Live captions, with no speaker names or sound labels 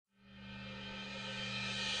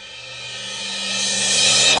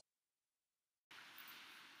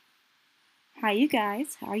Hi, you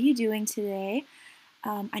guys. How are you doing today?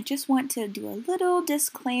 I just want to do a little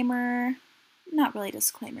disclaimer, not really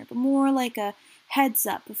disclaimer, but more like a heads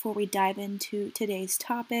up before we dive into today's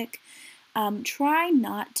topic. Try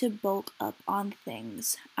not to bulk up on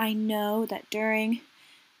things. I know that during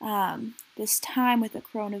this time with the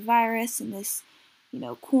coronavirus and this,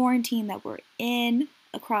 quarantine that we're in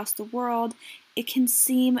across the world, it can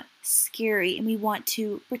seem scary, and we want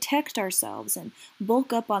to protect ourselves and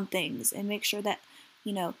bulk up on things and make sure that,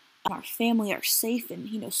 our family are safe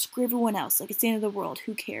and, screw everyone else. Like, it's the end of the world.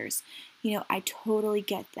 Who cares? I totally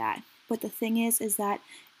get that. But the thing is that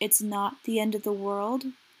it's not the end of the world.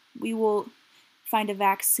 We will find a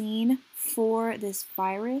vaccine for this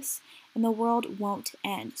virus and the world won't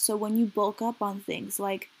end. So when you bulk up on things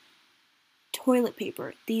like toilet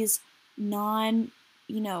paper, these non,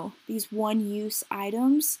 these one-use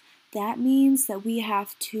items, that means that we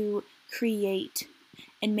have to create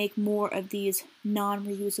and make more of these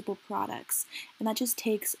non-reusable products. And that just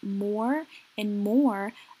takes more and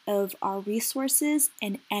more of our resources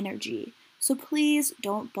and energy. So please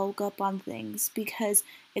don't bulk up on things because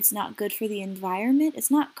it's not good for the environment.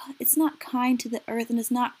 It's not kind to the earth, and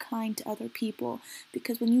it's not kind to other people,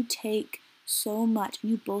 because when you take so much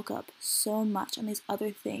and you bulk up so much on these other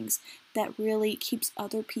things, that really keeps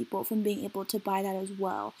other people from being able to buy that as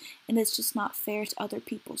well, and it's just not fair to other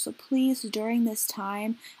people. So please, during this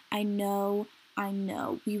time, I know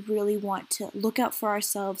we really want to look out for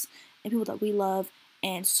ourselves and people that we love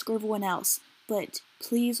and screw everyone else, but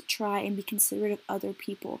please try and be considerate of other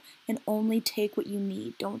people and only take what you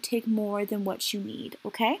need. Don't take more than what you need,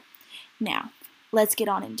 okay? Now, let's get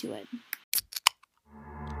on into it.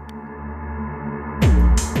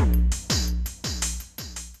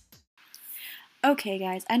 Okay,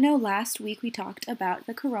 guys, I know last week we talked about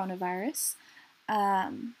the coronavirus,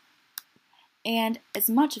 um, and as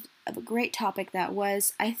much of a great topic that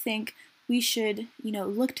was, I think we should,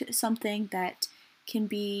 look to something that can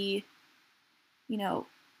be, you know,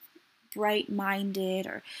 bright-minded,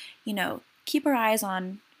 or, keep our eyes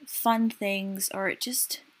on fun things, or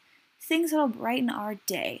just things that'll brighten our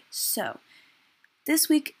day. So, this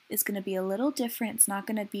week is going to be a little different. It's not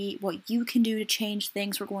going to be what you can do to change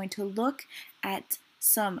things. We're going to look at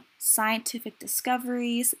some scientific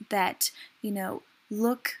discoveries that,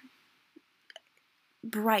 look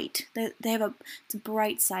bright. They have a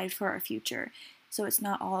bright side for our future. So it's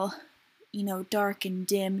not all, dark and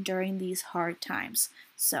dim during these hard times.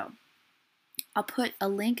 So I'll put a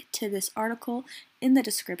link to this article in the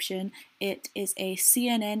description. It is a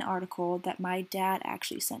CNN article that my dad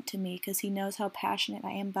actually sent to me because he knows how passionate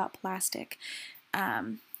I am about plastic.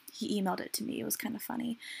 He emailed it to me. It was kind of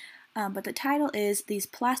funny. But the title is "These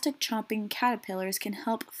Plastic Chomping Caterpillars Can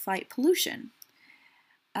Help Fight Pollution."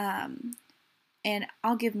 And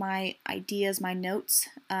I'll give my ideas, my notes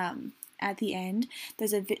at the end.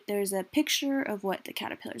 There's a picture of what the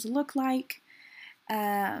caterpillars look like.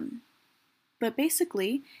 But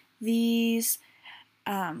basically, these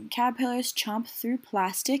caterpillars chomp through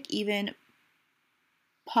plastic, even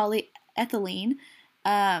polyethylene,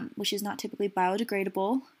 which is not typically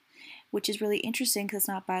biodegradable, which is really interesting because it's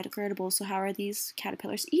not biodegradable. So how are these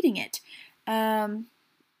caterpillars eating it?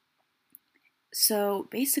 So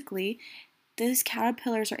basically, these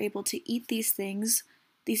caterpillars are able to eat these things,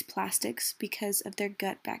 these plastics, because of their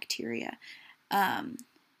gut bacteria.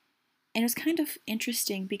 And it was kind of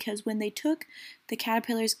interesting because when they took the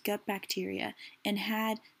caterpillar's gut bacteria and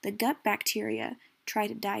had the gut bacteria try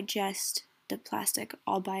to digest the plastic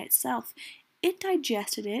all by itself, it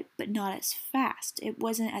digested it, but not as fast. It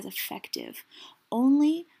wasn't as effective.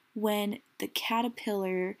 Only when the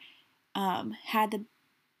caterpillar had the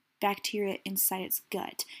bacteria inside its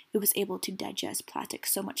gut, it was able to digest plastic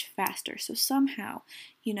so much faster. So somehow,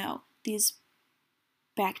 these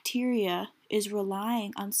bacteria is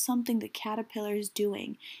relying on something the caterpillar is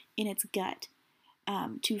doing in its gut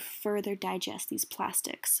to further digest these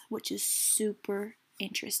plastics, which is super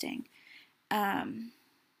interesting. But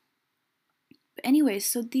anyways,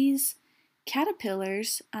 so these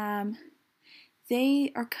caterpillars,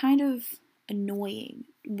 they are kind of annoying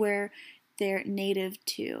where they're native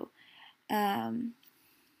to.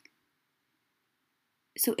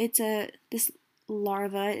 So it's this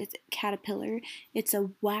larva, it's a caterpillar, it's a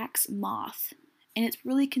wax moth, and it's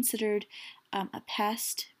really considered a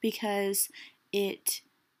pest because it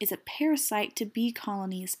is a parasite to bee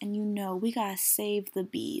colonies, and we gotta save the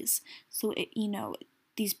bees. So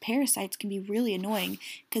these parasites can be really annoying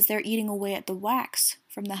because they're eating away at the wax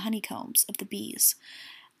from the honeycombs of the bees.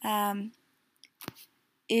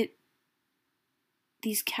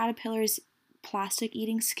 These caterpillars plastic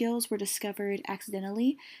eating skills were discovered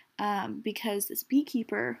accidentally, because this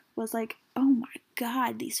beekeeper was like, oh my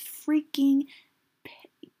god, these freaking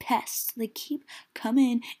pests, they keep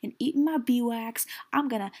coming and eating my beeswax. I'm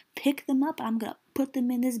gonna pick them up, I'm gonna put them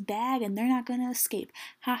in this bag, and they're not gonna escape.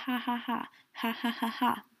 Ha ha ha ha, ha ha ha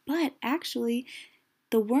ha. But actually,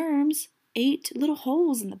 the worms ate little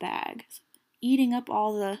holes in the bag, eating up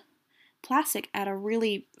all the plastic at a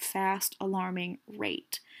really fast, alarming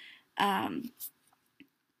rate. Um,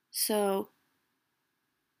 so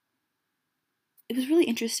it was really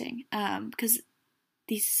interesting, because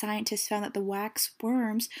these scientists found that the wax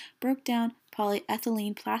worms broke down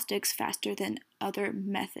polyethylene plastics faster than other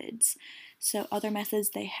methods. So, other methods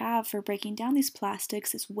they have for breaking down these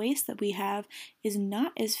plastics, this waste that we have, is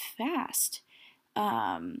not as fast,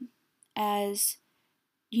 as,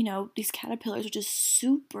 these caterpillars, which is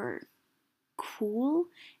super cool,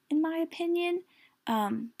 in my opinion,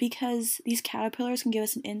 because these caterpillars can give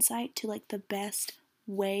us an insight to like the best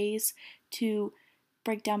ways to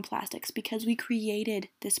break down plastics, because we created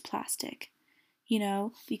this plastic.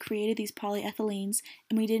 We created these polyethylenes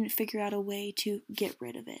and we didn't figure out a way to get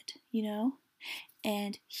rid of it.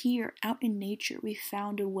 And here, out in nature, we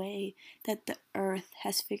found a way that the earth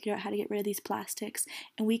has figured out how to get rid of these plastics,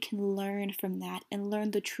 and we can learn from that and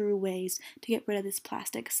learn the true ways to get rid of this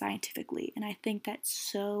plastic scientifically. And I think that's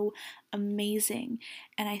so amazing.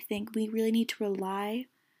 And I think we really need to rely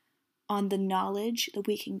on the knowledge that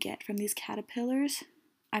we can get from these caterpillars.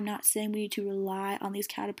 I'm not saying we need to rely on these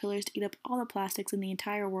caterpillars to eat up all the plastics in the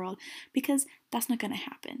entire world, because that's not going to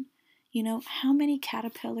happen. How many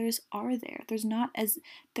caterpillars are there?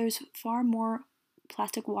 There's far more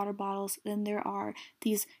plastic water bottles than there are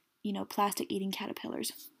these, plastic eating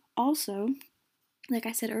caterpillars. Also, like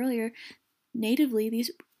I said earlier, natively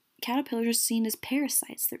these caterpillars are seen as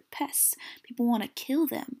parasites. They're pests. People want to kill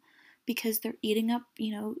them because they're eating up,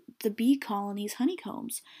 the bee colonies'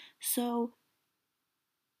 honeycombs. So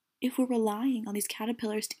if we're relying on these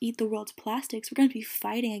caterpillars to eat the world's plastics, we're going to be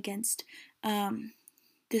fighting against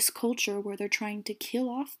this culture where they're trying to kill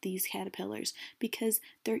off these caterpillars because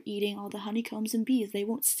they're eating all the honeycombs and bees. They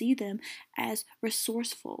won't see them as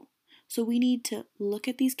resourceful. So we need to look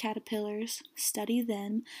at these caterpillars, study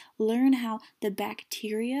them, learn how the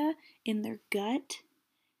bacteria in their gut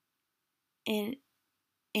and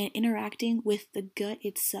interacting with the gut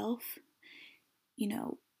itself,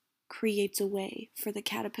 creates a way for the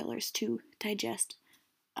caterpillars to digest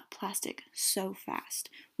plastic so fast.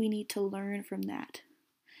 We need to learn from that,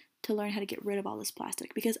 to learn how to get rid of all this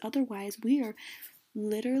plastic, because otherwise we are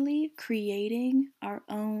literally creating our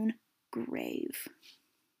own grave.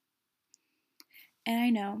 And I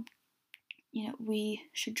know, we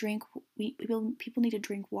should drink, people need to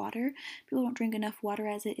drink water. People don't drink enough water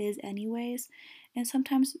as it is anyways, and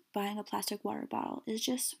sometimes buying a plastic water bottle is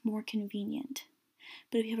just more convenient.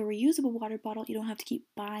 But if you have a reusable water bottle, you don't have to keep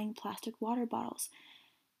buying plastic water bottles.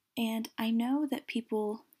 And I know that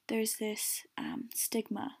there's this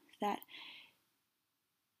stigma that,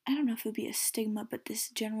 I don't know if it would be a stigma, but this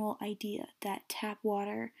general idea that tap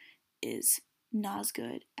water is not as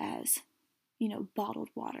good as, bottled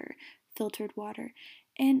water, filtered water.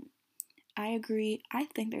 And I agree. I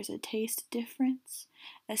think there's a taste difference,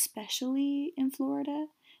 especially in Florida.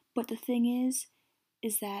 But the thing is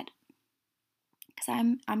that,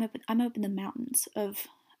 because I'm up in the mountains of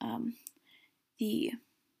the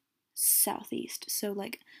southeast, so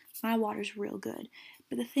like my water's real good.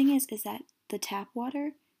 But the thing is that the tap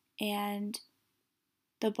water and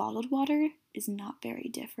the bottled water is not very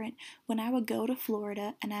different. When I would go to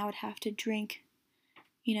Florida and I would have to drink,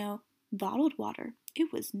 bottled water,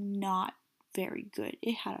 it was not very good.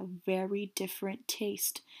 It had a very different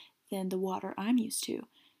taste than the water I'm used to.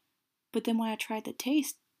 But then when I tried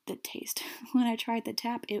when I tried the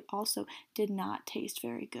tap, it also did not taste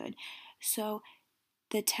very good. So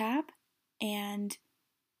the tap and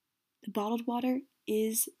the bottled water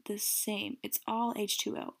is the same. It's all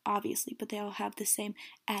H2O, obviously, but they all have the same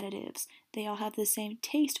additives. They all have the same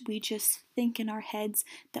taste. We just think in our heads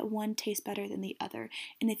that one tastes better than the other.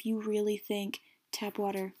 And if you really think tap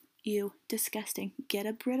water, ew, disgusting, get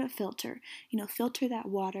a Brita filter. Filter that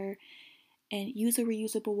water and use a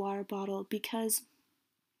reusable water bottle, because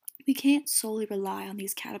we can't solely rely on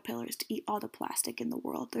these caterpillars to eat all the plastic in the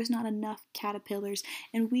world. There's not enough caterpillars,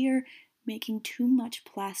 and we are making too much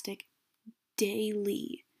plastic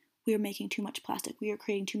daily. We are making too much plastic. We are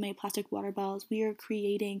creating too many plastic water bottles. I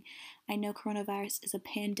know coronavirus is a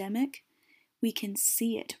pandemic. We can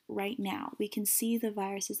see it right now. We can see the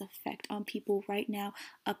virus's effect on people right now,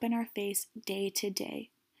 up in our face, day to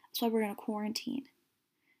day. That's why we're in a quarantine.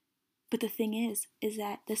 But the thing is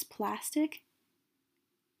that this plastic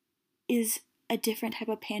is a different type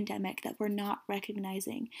of pandemic that we're not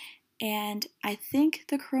recognizing. And I think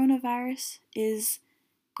the coronavirus is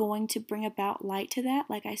going to bring about light to that.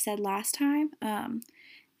 Like I said last time,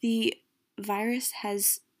 the virus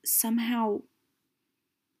has somehow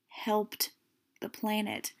helped the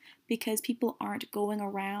planet because people aren't going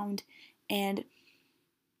around and,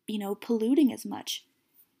 polluting as much.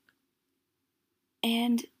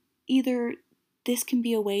 And either this can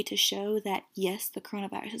be a way to show that, yes, the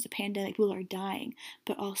coronavirus is a pandemic, people are dying,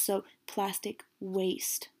 but also plastic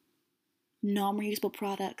waste, non-reusable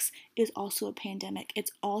products is also a pandemic.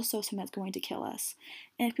 It's also something that's going to kill us.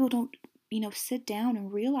 And if people don't, sit down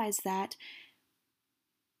and realize that,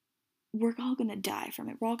 we're all going to die from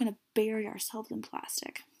it. We're all going to bury ourselves in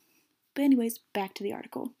plastic. But anyways, back to the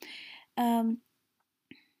article.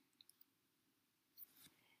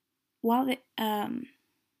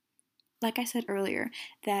 Like I said earlier,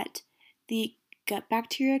 that the gut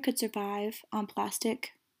bacteria could survive on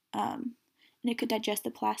plastic, and it could digest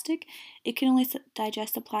the plastic. It can only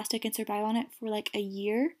digest the plastic and survive on it for like a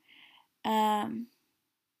year. And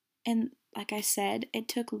like I said, it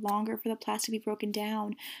took longer for the plastic to be broken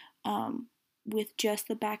down with just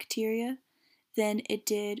the bacteria than it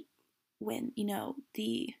did when,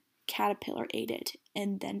 the caterpillar ate it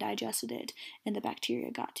and then digested it and the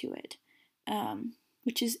bacteria got to it.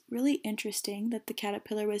 Which is really interesting that the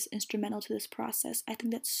caterpillar was instrumental to this process. I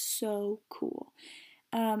think that's so cool.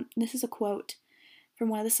 This is a quote from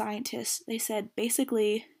one of the scientists. They said,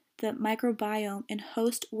 basically, the microbiome and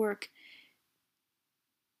host work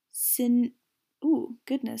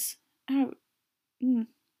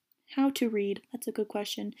How to read? That's a good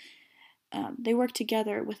question. They work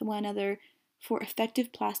together with one another for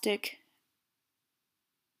effective plastic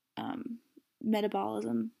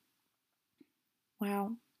metabolism.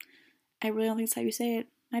 Wow. I really don't think that's how you say it.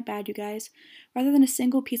 My bad, you guys. Rather than a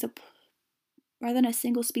single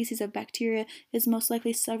species of bacteria, it is most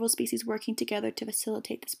likely several species working together to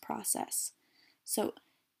facilitate this process. So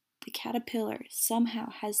the caterpillar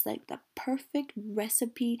somehow has like the perfect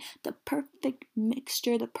recipe, the perfect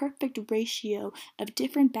mixture, the perfect ratio of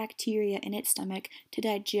different bacteria in its stomach to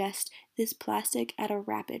digest this plastic at a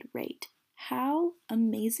rapid rate. How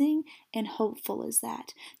amazing and hopeful is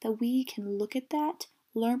that? That we can look at that,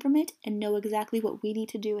 learn from it, and know exactly what we need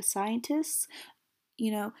to do as scientists,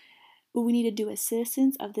 what we need to do as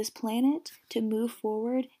citizens of this planet to move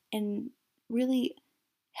forward and really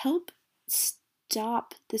help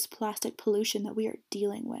stop this plastic pollution that we are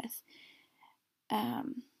dealing with.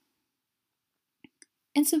 And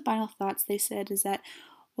some final thoughts they said is that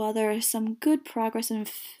while there is some good progress in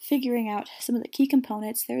figuring out some of the key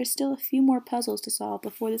components, there is still a few more puzzles to solve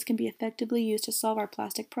before this can be effectively used to solve our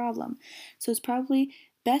plastic problem. So it's probably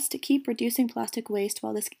best to keep reducing plastic waste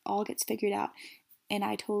while this all gets figured out. And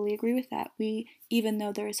I totally agree with that. Even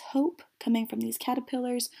though there is hope coming from these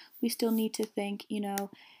caterpillars, we still need to think,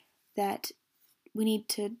 that we need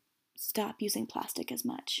to stop using plastic as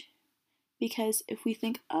much. Because if we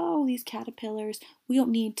think, oh, these caterpillars, we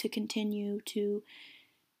don't need to continue to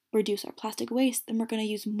reduce our plastic waste, then we're going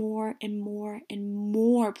to use more and more and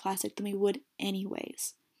more plastic than we would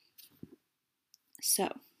anyways. So,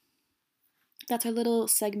 that's our little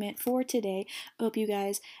segment for today. I hope you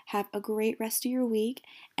guys have a great rest of your week,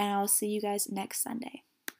 and I'll see you guys next Sunday.